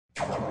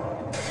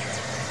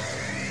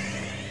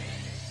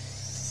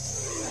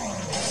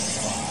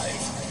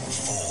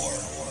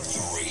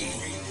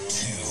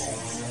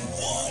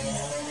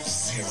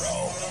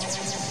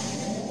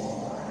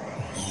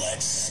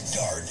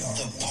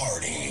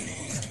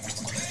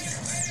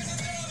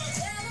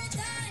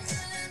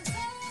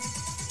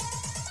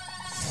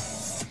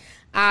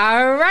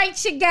All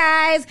right, you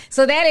guys.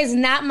 So that is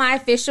not my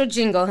official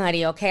jingle,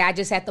 honey, okay? I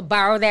just had to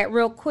borrow that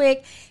real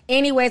quick.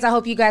 Anyways, I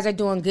hope you guys are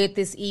doing good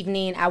this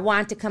evening. I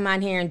want to come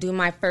on here and do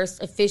my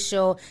first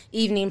official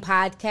evening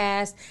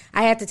podcast.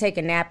 I had to take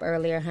a nap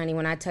earlier, honey.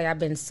 When I tell you I've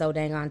been so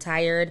dang on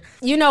tired.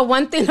 You know,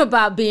 one thing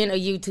about being a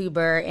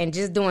YouTuber and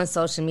just doing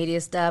social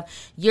media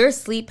stuff, your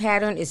sleep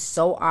pattern is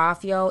so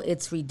off, yo.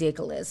 It's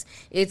ridiculous.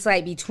 It's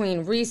like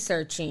between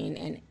researching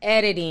and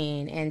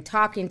editing and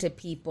talking to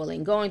people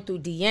and going through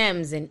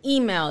DMs and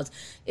emails,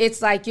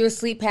 it's like your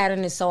sleep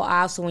pattern is so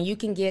off. So when you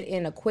can get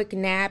in a quick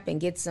nap and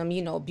get some,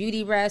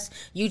 beauty rest,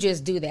 you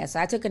just do that. So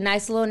I took a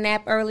nice little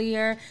nap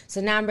earlier.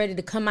 So now I'm ready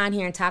to come on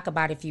here and talk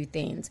about a few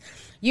things.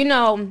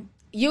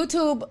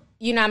 YouTube,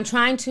 I'm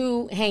trying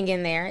to hang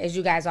in there, as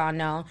you guys all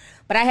know,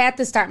 but I had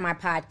to start my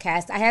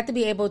podcast. I had to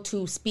be able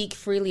to speak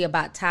freely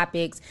about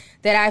topics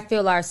that I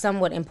feel are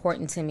somewhat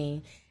important to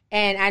me.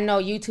 And I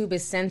know YouTube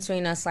is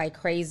censoring us like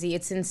crazy.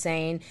 It's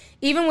insane.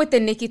 Even with the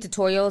Nikki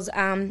Tutorials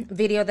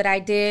video that I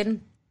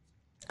did,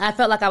 I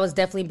felt like I was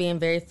definitely being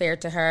very fair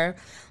to her.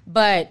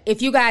 But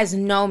if you guys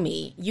know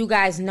me, you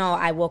guys know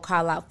I will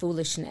call out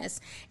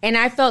foolishness. And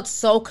I felt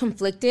so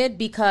conflicted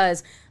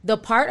because the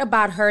part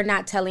about her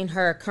not telling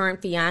her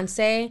current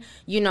fiance,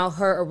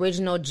 her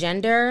original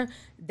gender,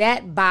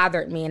 that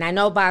bothered me. And I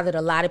know it bothered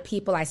a lot of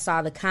people. I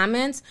saw the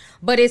comments.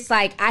 But it's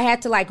like I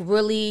had to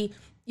really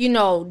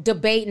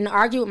debate and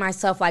argue with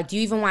myself, like, do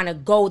you even want to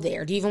go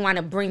there? Do you even want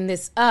to bring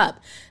this up?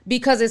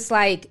 Because it's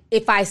like,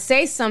 if I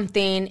say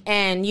something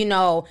and,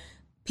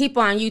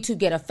 people on YouTube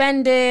get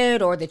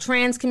offended, or the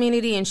trans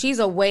community, and she's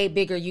a way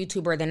bigger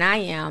YouTuber than I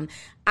am,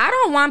 I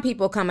don't want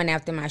people coming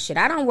after my shit.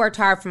 I don't work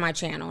hard for my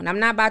channel, and I'm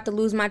not about to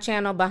lose my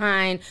channel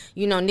behind,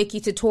 Nikki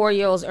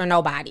Tutorials or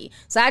nobody.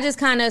 So I just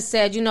kind of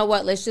said, you know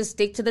what, let's just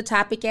stick to the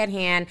topic at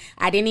hand.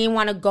 I didn't even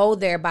want to go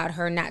there about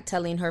her not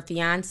telling her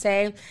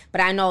fiance,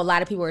 but I know a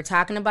lot of people are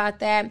talking about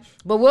that.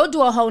 But we'll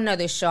do a whole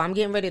nother show. I'm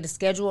getting ready to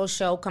schedule a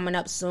show coming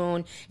up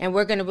soon, and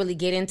we're going to really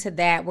get into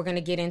that. We're going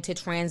to get into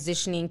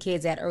transitioning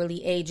kids at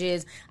early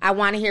ages. I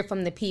want to hear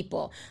from the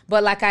people.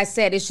 But like I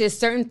said, it's just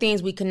certain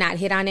things we cannot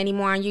hit on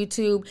anymore on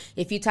YouTube.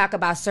 If you talk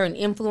about certain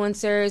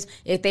influencers,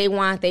 if they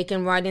want, they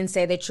can run and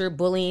say that you're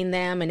bullying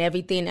them and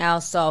everything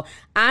else. So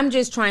I'm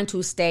just trying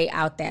to stay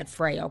out that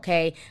fray,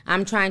 okay?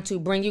 I'm trying to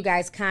bring you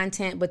guys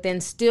content, but then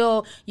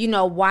still,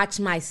 watch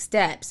my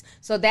steps.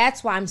 So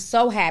that's why I'm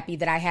so happy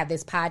that I have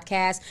this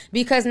podcast,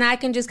 because now I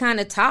can just kind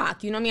of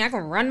talk. You know what I mean? I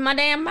can run my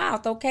damn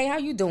mouth, okay? How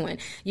you doing?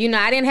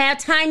 I didn't have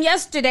time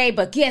yesterday,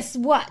 but guess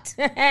what?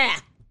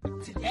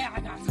 Today I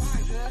got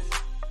time, Gus.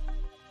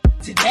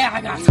 Today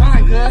I got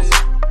time, Gus.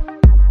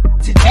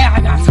 Today I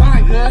got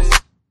time,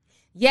 Gus.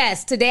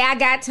 Yes, today I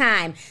got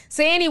time.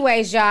 So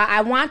anyways, y'all,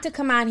 I want to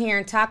come on here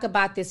and talk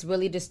about this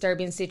really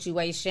disturbing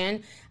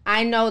situation.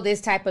 I know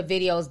this type of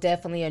video is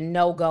definitely a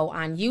no-go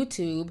on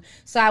YouTube,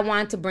 so I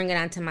want to bring it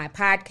onto my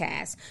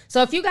podcast.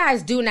 So if you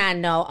guys do not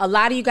know, a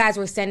lot of you guys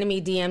were sending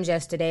me DMs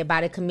yesterday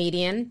about a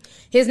comedian.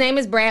 His name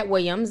is Brad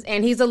Williams,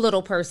 and he's a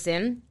little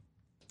person.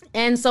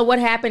 And so what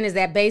happened is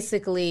that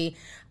basically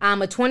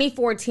a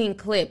 2014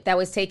 clip that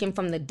was taken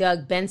from the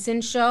Doug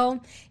Benson show,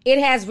 it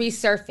has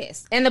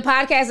resurfaced. And the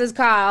podcast is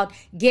called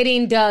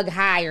Getting Doug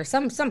High or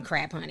some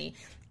crap, honey.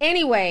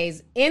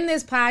 Anyways, in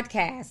this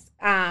podcast,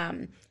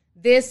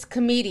 this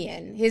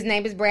comedian, his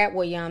name is Brad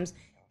Williams,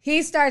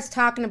 he starts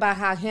talking about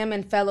how him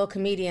and fellow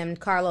comedian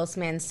Carlos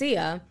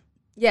Mencia,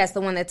 yes,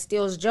 the one that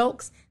steals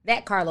jokes,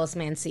 that Carlos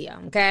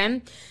Mencia,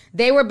 okay?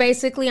 They were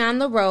basically on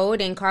the road,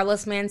 and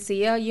Carlos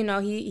Mencia,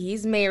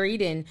 he's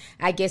married, and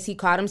I guess he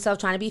caught himself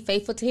trying to be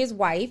faithful to his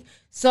wife.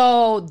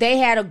 So they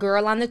had a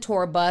girl on the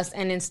tour bus,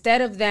 and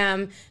instead of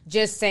them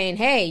just saying,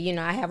 hey,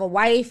 I have a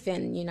wife,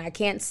 and, I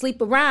can't sleep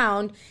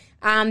around,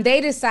 they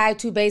decide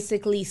to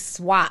basically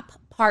swap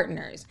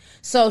partners.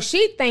 So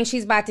she thinks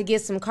she's about to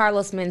get some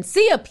Carlos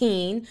Mencia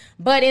peen,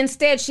 but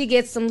instead she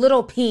gets some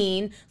little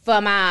peen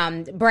from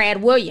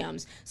Brad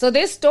Williams. So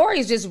this story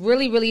is just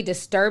really, really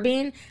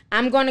disturbing.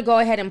 I'm going to go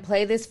ahead and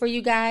play this for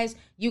you guys.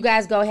 You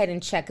guys go ahead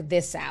and check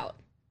this out.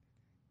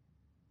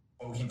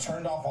 He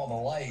turned off all the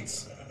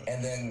lights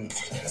and then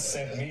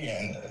sent me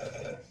in.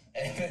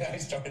 And then I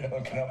started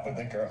hooking up with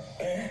the girl.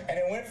 And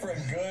it went for a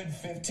good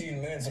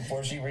 15 minutes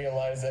before she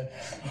realized that,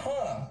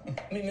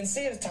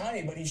 Mencia's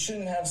tiny, but he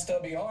shouldn't have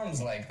stubby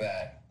arms like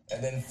that.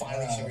 And then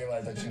finally she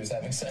realized that she was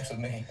having sex with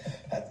me.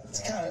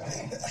 That's kind of,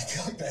 I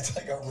feel like that's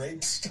like a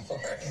rape story.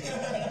 Not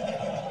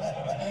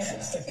in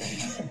a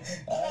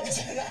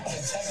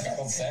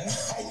technical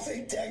sense. I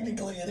think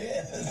technically it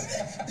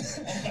is.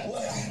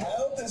 Well, I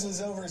hope this was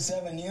over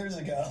 7 years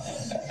ago.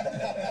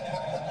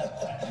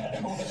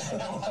 It was.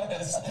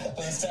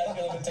 The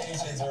statute of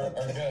limitations are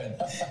good.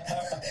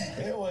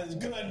 It was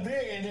good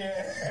being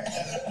here.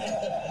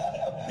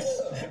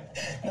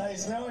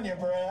 Nice knowing you,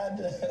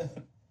 Brad.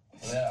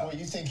 Yeah. What,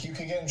 you think you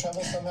could get in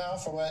trouble somehow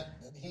for what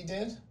he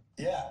did?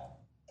 Yeah.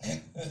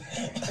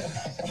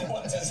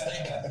 What does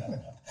think?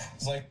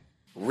 It's like,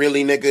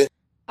 really, nigga?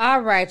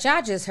 All right,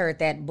 y'all just heard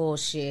that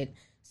bullshit.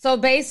 So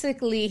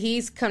basically,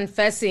 he's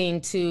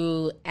confessing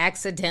to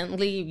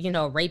accidentally,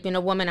 raping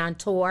a woman on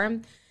tour.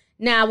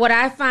 Now, what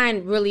I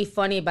find really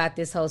funny about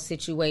this whole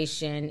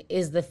situation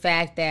is the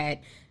fact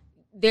that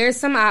there's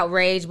some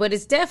outrage, but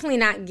it's definitely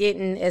not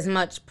getting as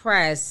much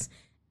press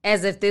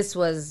as if this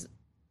was,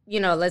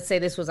 let's say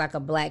this was like a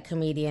black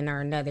comedian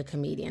or another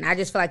comedian. I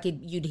just feel like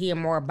you'd hear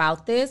more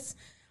about this.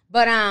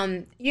 But,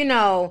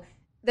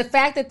 the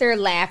fact that they're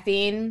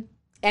laughing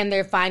and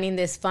they're finding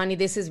this funny,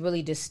 this is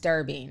really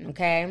disturbing,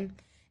 okay?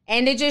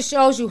 And it just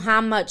shows you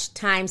how much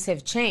times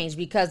have changed,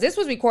 because this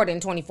was recorded in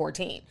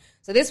 2014.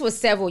 So this was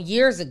several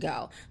years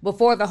ago,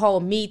 before the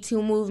whole Me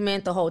Too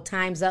movement, the whole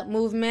Time's Up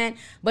movement.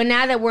 But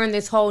now that we're in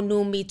this whole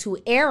new Me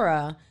Too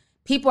era,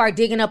 people are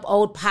digging up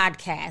old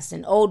podcasts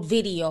and old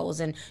videos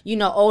and,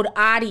 old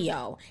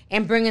audio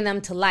and bringing them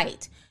to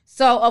light.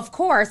 So, of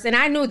course, and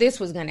I knew this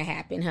was going to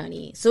happen,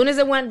 honey. As soon as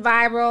it went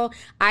viral,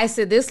 I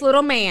said, this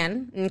little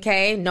man,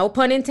 okay, no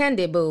pun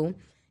intended, boo,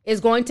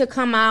 is going to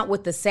come out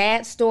with the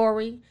sad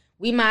story.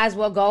 We might as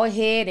well go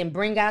ahead and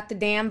bring out the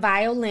damn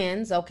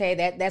violins, okay?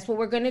 That's what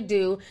we're going to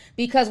do,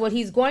 because what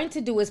he's going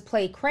to do is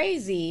play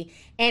crazy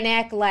and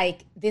act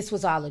like this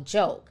was all a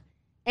joke.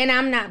 And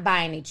I'm not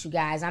buying it, you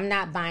guys. I'm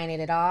not buying it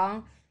at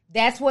all.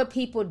 That's what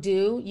people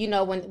do,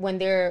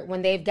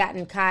 when they've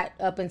gotten caught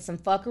up in some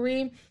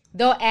fuckery.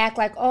 They'll act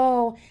like,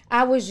 oh,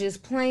 I was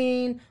just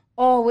playing.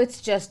 Oh,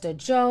 it's just a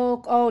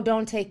joke. Oh,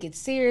 don't take it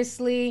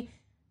seriously.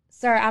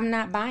 Sir, I'm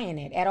not buying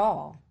it at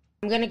all.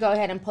 I'm going to go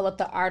ahead and pull up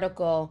the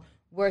article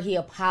where he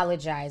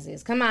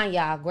apologizes. Come on,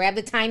 y'all. Grab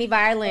the tiny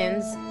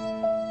violins.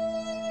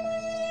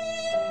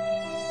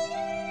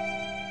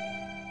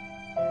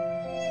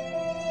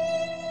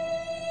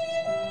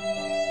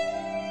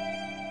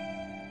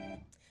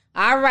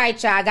 All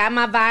right, y'all. I got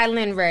my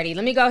violin ready.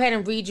 Let me go ahead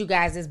and read you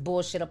guys this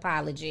bullshit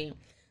apology.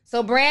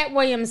 So Brad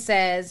Williams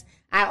says,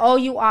 I owe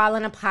you all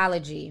an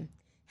apology.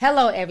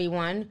 Hello,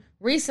 everyone.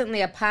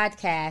 Recently, a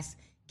podcast,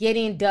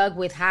 Getting Dug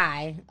with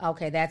High.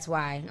 Okay, that's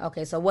why.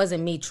 Okay, so it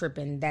wasn't me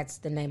tripping. That's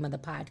the name of the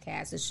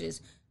podcast. It's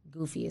just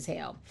goofy as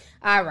hell.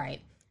 All right.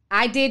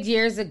 I did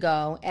years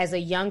ago as a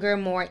younger,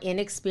 more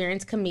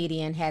inexperienced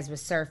comedian has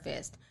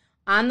resurfaced.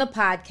 On the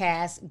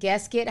podcast,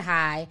 guests get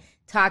high,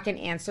 talk and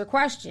answer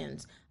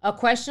questions. A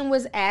question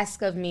was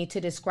asked of me to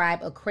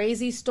describe a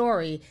crazy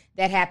story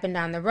that happened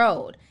on the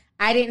road.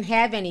 I didn't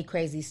have any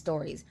crazy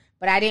stories,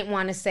 but I didn't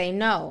want to say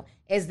no,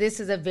 as this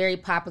is a very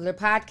popular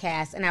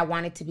podcast and I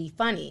want it to be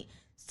funny.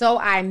 So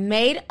I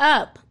made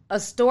up a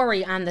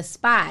story on the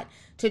spot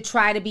to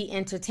try to be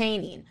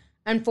entertaining.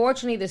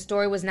 Unfortunately, the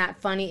story was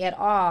not funny at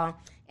all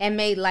and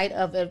made light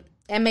of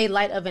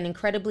an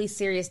incredibly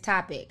serious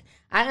topic.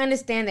 I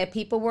understand that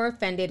people were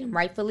offended, and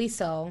rightfully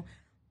so,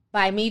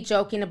 by me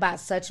joking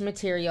about such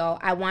material.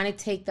 I want to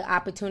take the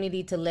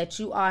opportunity to let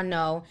you all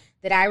know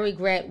that I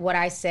regret what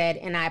I said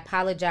and I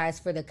apologize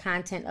for the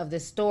content of the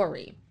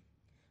story.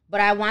 But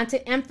I want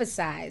to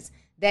emphasize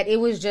that it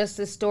was just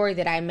a story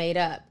that I made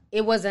up.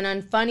 It was an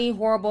unfunny,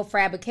 horrible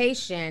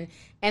fabrication,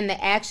 and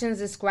the actions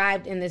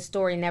described in this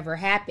story never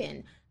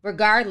happened.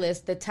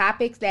 Regardless, the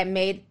topics that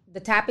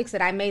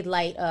I made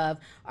light of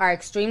are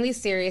extremely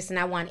serious, and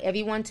I want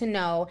everyone to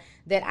know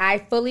that I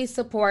fully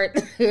support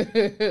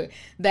the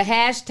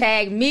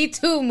hashtag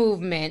 #MeToo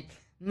movement.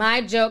 My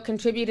joke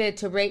contributed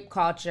to rape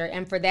culture,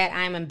 and for that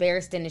I'm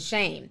embarrassed and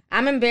ashamed.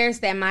 I'm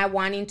embarrassed that my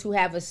wanting to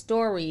have a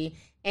story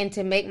and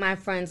to make my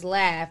friends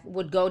laugh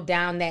would go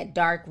down that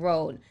dark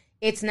road.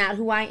 It's not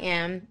who I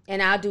am,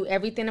 and I'll do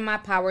everything in my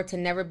power to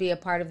never be a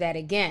part of that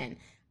again.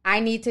 I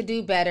need to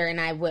do better,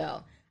 and I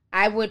will.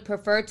 I would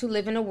prefer to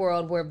live in a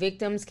world where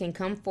victims can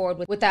come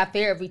forward without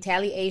fear of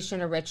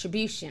retaliation or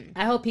retribution.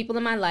 I hope people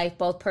in my life,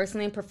 both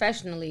personally and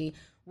professionally,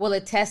 will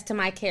attest to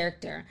my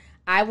character.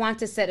 I want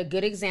to set a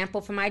good example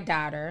for my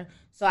daughter,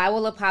 so I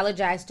will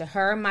apologize to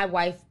her, my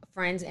wife,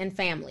 friends, and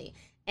family.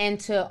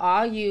 And to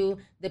all you,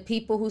 the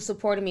people who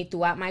supported me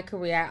throughout my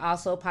career, I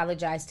also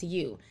apologize to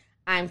you.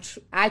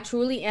 I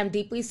truly am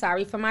deeply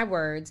sorry for my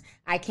words.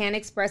 I can't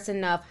express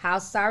enough how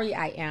sorry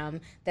I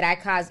am that I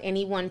caused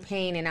anyone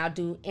pain, and I'll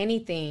do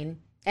everything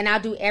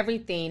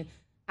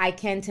I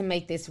can to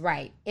make this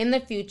right. In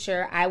the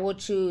future, I will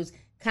choose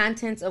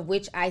contents of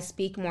which I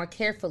speak more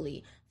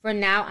carefully. For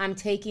now, I'm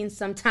taking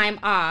some time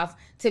off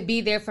to be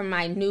there for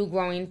my new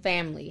growing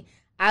family.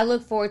 I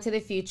look forward to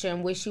the future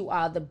and wish you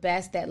all the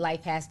best that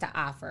life has to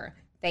offer.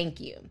 Thank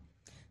you.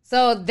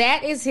 So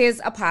that is his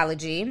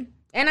apology.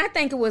 And I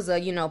think it was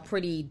a,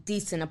 pretty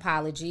decent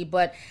apology,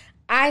 but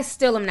I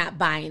still am not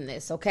buying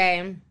this,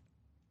 okay?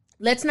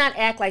 Let's not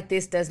act like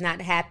this does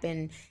not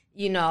happen,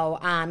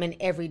 in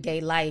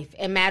everyday life.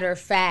 A matter of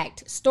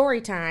fact,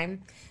 story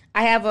time.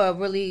 I have a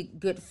really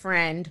good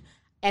friend,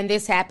 and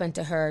this happened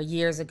to her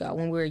years ago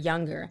when we were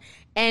younger.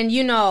 And,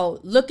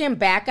 looking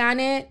back on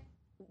it,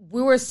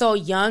 we were so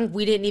young,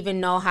 we didn't even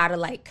know how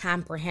to,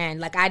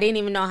 comprehend. I didn't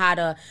even know how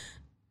to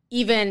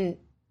even...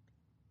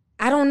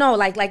 I don't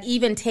know,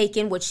 even take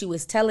in what she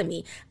was telling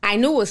me. I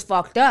knew it was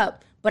fucked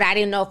up, but I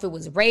didn't know if it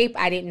was rape.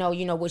 I didn't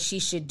know, what she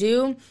should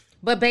do.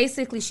 But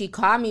basically, she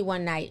called me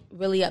one night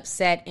really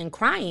upset and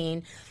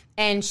crying.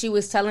 And she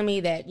was telling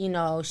me that,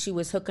 she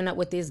was hooking up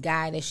with this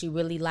guy that she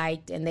really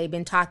liked, and they've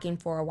been talking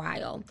for a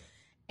while.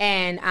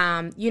 And,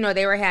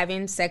 they were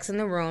having sex in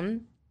the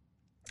room.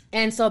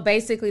 And so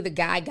basically the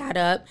guy got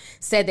up,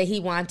 said that he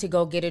wanted to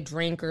go get a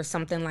drink or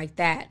something like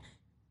that.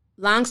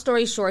 Long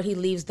story short, he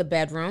leaves the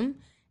bedroom.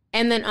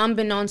 And then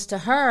unbeknownst to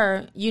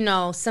her,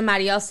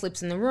 somebody else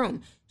slips in the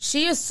room.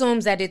 She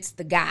assumes that it's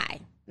the guy,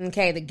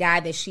 okay, the guy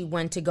that she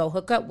went to go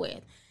hook up with.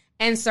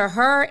 And so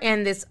her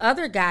and this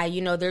other guy,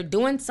 they're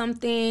doing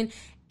something,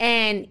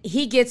 and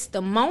he gets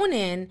the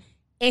moaning,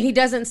 and he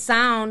doesn't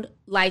sound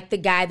like the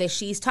guy that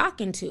she's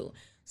talking to.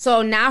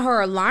 So now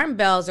her alarm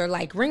bells are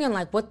like ringing,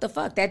 like, what the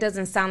fuck? That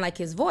doesn't sound like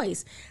his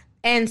voice.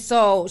 And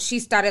so she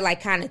started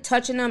like kind of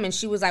touching him, and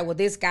she was like, well,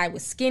 this guy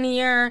was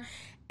skinnier.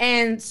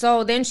 And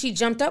so then she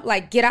jumped up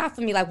like, get off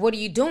of me. Like, what are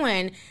you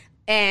doing?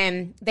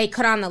 And they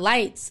cut on the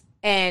lights,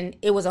 and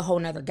it was a whole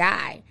nother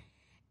guy.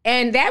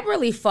 And that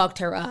really fucked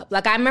her up.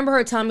 Like, I remember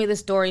her telling me the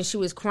story, and she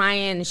was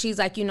crying, and she's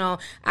like,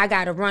 I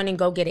got to run and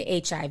go get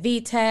an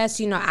HIV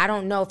test. I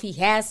don't know if he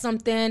has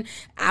something.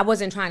 I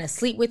wasn't trying to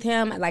sleep with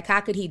him. Like,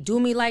 how could he do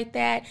me like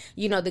that?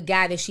 The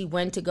guy that she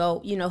went to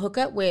go, hook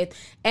up with.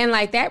 And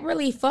like, that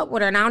really fucked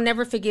with her. And I'll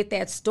never forget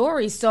that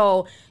story.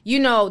 So,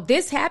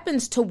 this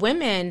happens to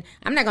women.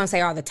 I'm not going to say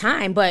all the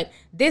time, but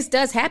this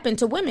does happen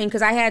to women,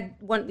 because I had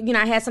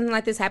I had something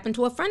like this happen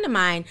to a friend of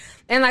mine.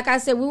 And like I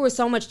said, we were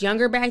so much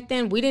younger back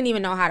then. We didn't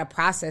even know how to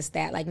process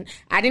that. Like,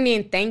 I didn't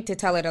even think to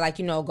tell her to, like,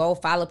 go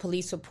file a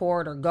police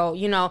report or go,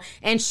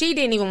 and she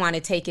didn't even want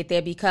to take it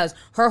there, because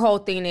her whole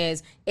thing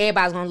is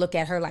everybody's going to look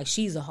at her like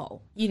she's a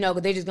hoe,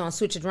 but they're just going to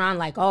switch it around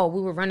like, oh, we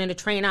were running a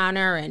train on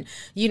her and,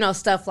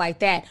 stuff like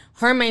that.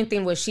 Her main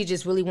thing was she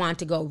just really wanted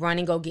to go run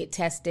and go get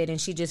tested. And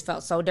she just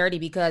felt so dirty,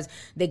 because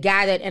the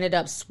guy that ended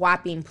up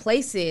swapping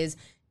places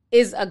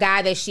is a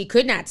guy that she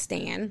could not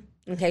stand.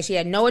 Okay, she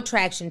had no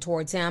attraction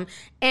towards him.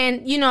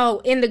 And,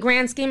 in the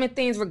grand scheme of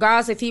things,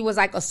 regardless if he was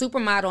like a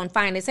supermodel and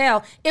fine as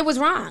hell, it was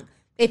wrong.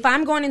 If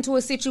I'm going into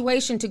a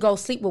situation to go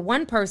sleep with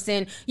one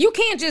person, you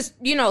can't just,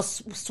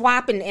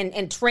 swap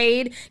and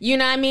trade, you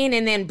know what I mean?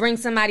 And then bring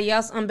somebody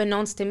else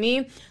unbeknownst to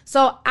me.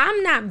 So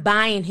I'm not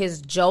buying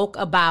his joke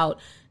about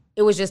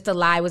it was just a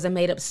lie, it was a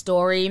made up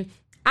story.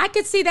 I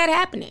could see that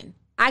happening.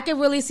 I could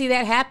really see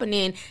that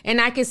happening, and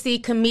I could see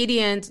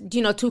comedians,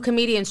 two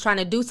comedians trying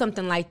to do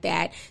something like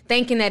that,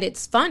 thinking that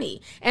it's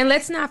funny. And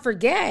let's not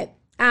forget,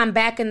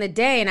 back in the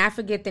day, and I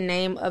forget the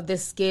name of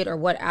this skit or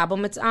what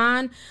album it's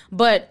on,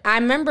 but I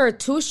remember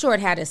Too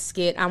Short had a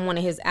skit on one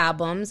of his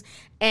albums,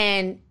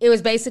 and it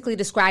was basically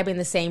describing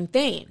the same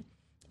thing.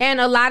 And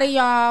a lot of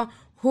y'all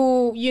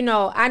who,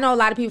 I know a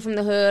lot of people from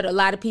the hood, a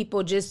lot of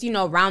people just,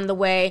 around the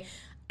way,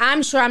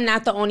 I'm sure I'm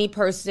not the only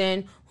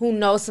person who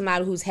knows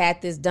somebody who's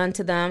had this done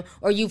to them,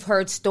 or you've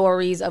heard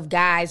stories of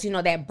guys,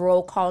 that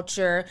bro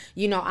culture,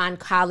 on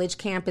college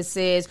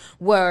campuses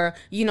where,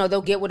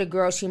 they'll get with a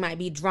girl, she might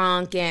be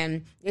drunk,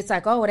 and it's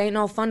like, oh, it ain't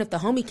no fun if the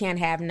homie can't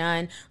have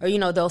none, or,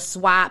 they'll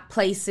swap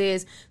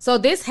places. So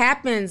this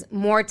happens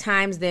more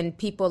times than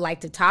people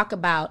like to talk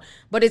about,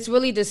 but it's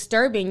really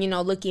disturbing,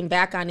 looking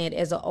back on it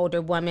as an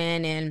older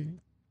woman and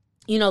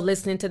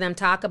listening to them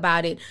talk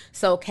about it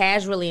so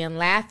casually and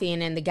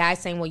laughing, and the guy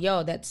saying, well,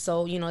 yo, that's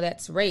so,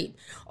 that's rape.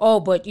 Oh,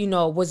 but,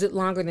 was it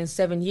longer than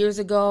 7 years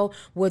ago?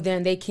 Well,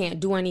 then they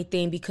can't do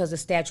anything because of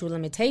statute of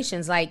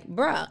limitations. Like,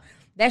 bruh,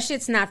 that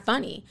shit's not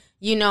funny.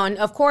 And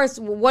of course,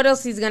 what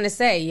else he's going to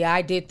say? Yeah,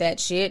 I did that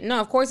shit.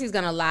 No, of course he's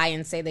going to lie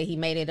and say that he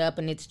made it up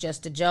and it's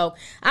just a joke.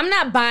 I'm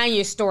not buying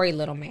your story,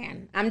 little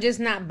man. I'm just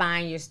not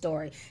buying your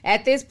story.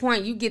 At this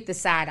point, you get the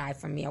side eye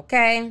from me,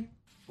 okay?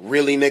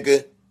 Really,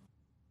 nigga?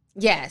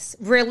 Yes,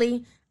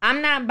 really.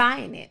 I'm not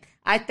buying it.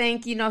 I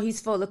think,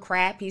 he's full of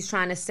crap. He's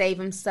trying to save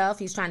himself.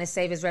 He's trying to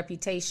save his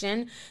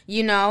reputation,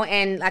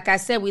 and like I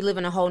said, we live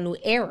in a whole new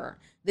era.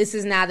 This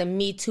is now the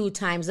Me Too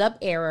times up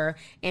era,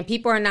 and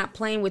people are not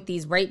playing with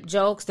these rape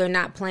jokes. They're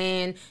not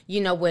playing,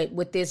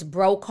 with this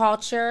bro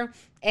culture.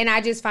 And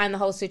I just find the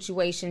whole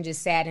situation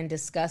just sad and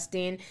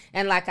disgusting.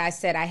 And like I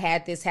said, I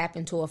had this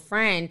happen to a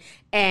friend,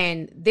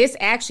 and this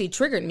actually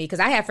triggered me because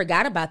I had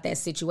forgot about that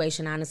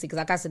situation, honestly, because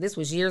like I said, this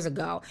was years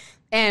ago.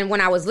 And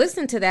when I was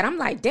listening to that, I'm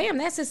like, damn,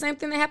 that's the same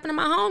thing that happened to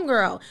my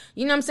homegirl.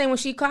 You know what I'm saying? When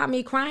she caught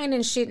me crying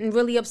and shit and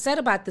really upset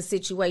about the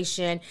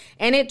situation,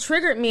 and it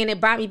triggered me and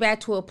it brought me back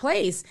to a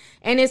place.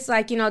 And it's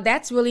like,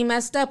 that's really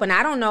messed up. And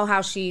I don't know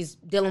how she's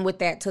dealing with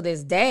that to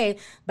this day,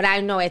 but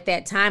I know at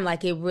that time,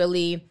 like, it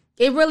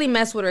really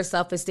messed with her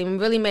self-esteem. It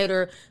really made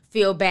her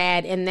feel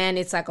bad. And then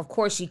it's like, of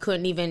course, she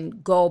couldn't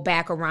even go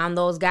back around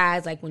those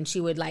guys. Like, when she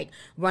would, like,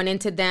 run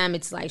into them,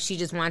 it's like she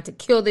just wanted to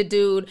kill the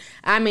dude.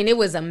 I mean, it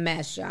was a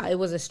mess, y'all. It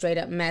was a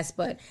straight-up mess.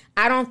 But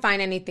I don't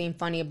find anything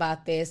funny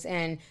about this.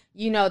 And,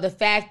 the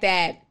fact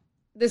that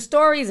the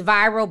story's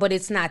viral, but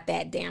it's not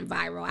that damn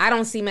viral. I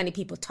don't see many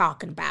people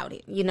talking about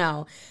it,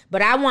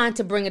 But I want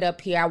to bring it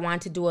up here. I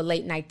want to do a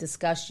late night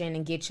discussion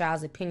and get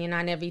y'all's opinion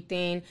on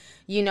everything.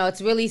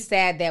 It's really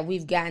sad that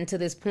we've gotten to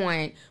this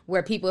point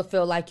where people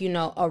feel like,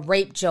 a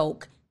rape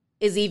joke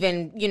is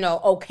even,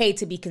 okay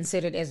to be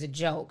considered as a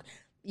joke,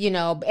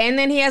 And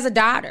then he has a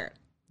daughter.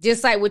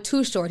 Just like with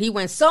Too Short. He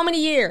went so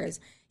many years.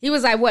 He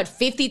was like, what,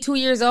 52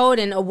 years old,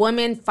 and a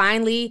woman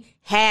finally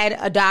had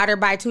a daughter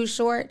by Too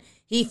Short.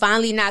 He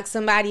finally knocked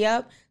somebody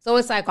up. So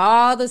it's like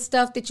all the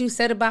stuff that you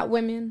said about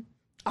women,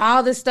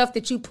 all the stuff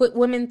that you put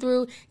women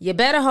through, you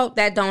better hope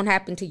that don't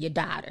happen to your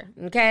daughter,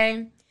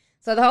 okay?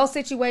 So the whole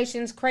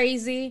situation's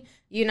crazy.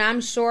 You know,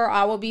 I'm sure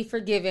all will be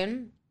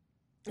forgiven,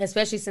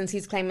 especially since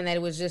he's claiming that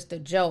it was just a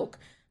joke.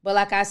 But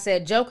like I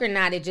said, joke or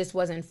not, it just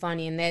wasn't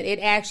funny, and that it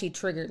actually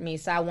triggered me.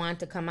 So I wanted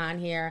to come on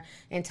here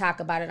and talk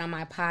about it on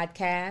my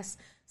podcast.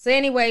 So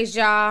anyways,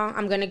 y'all,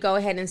 I'm going to go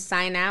ahead and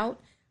sign out.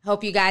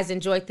 Hope you guys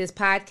enjoyed this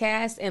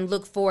podcast and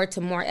look forward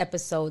to more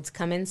episodes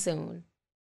coming soon.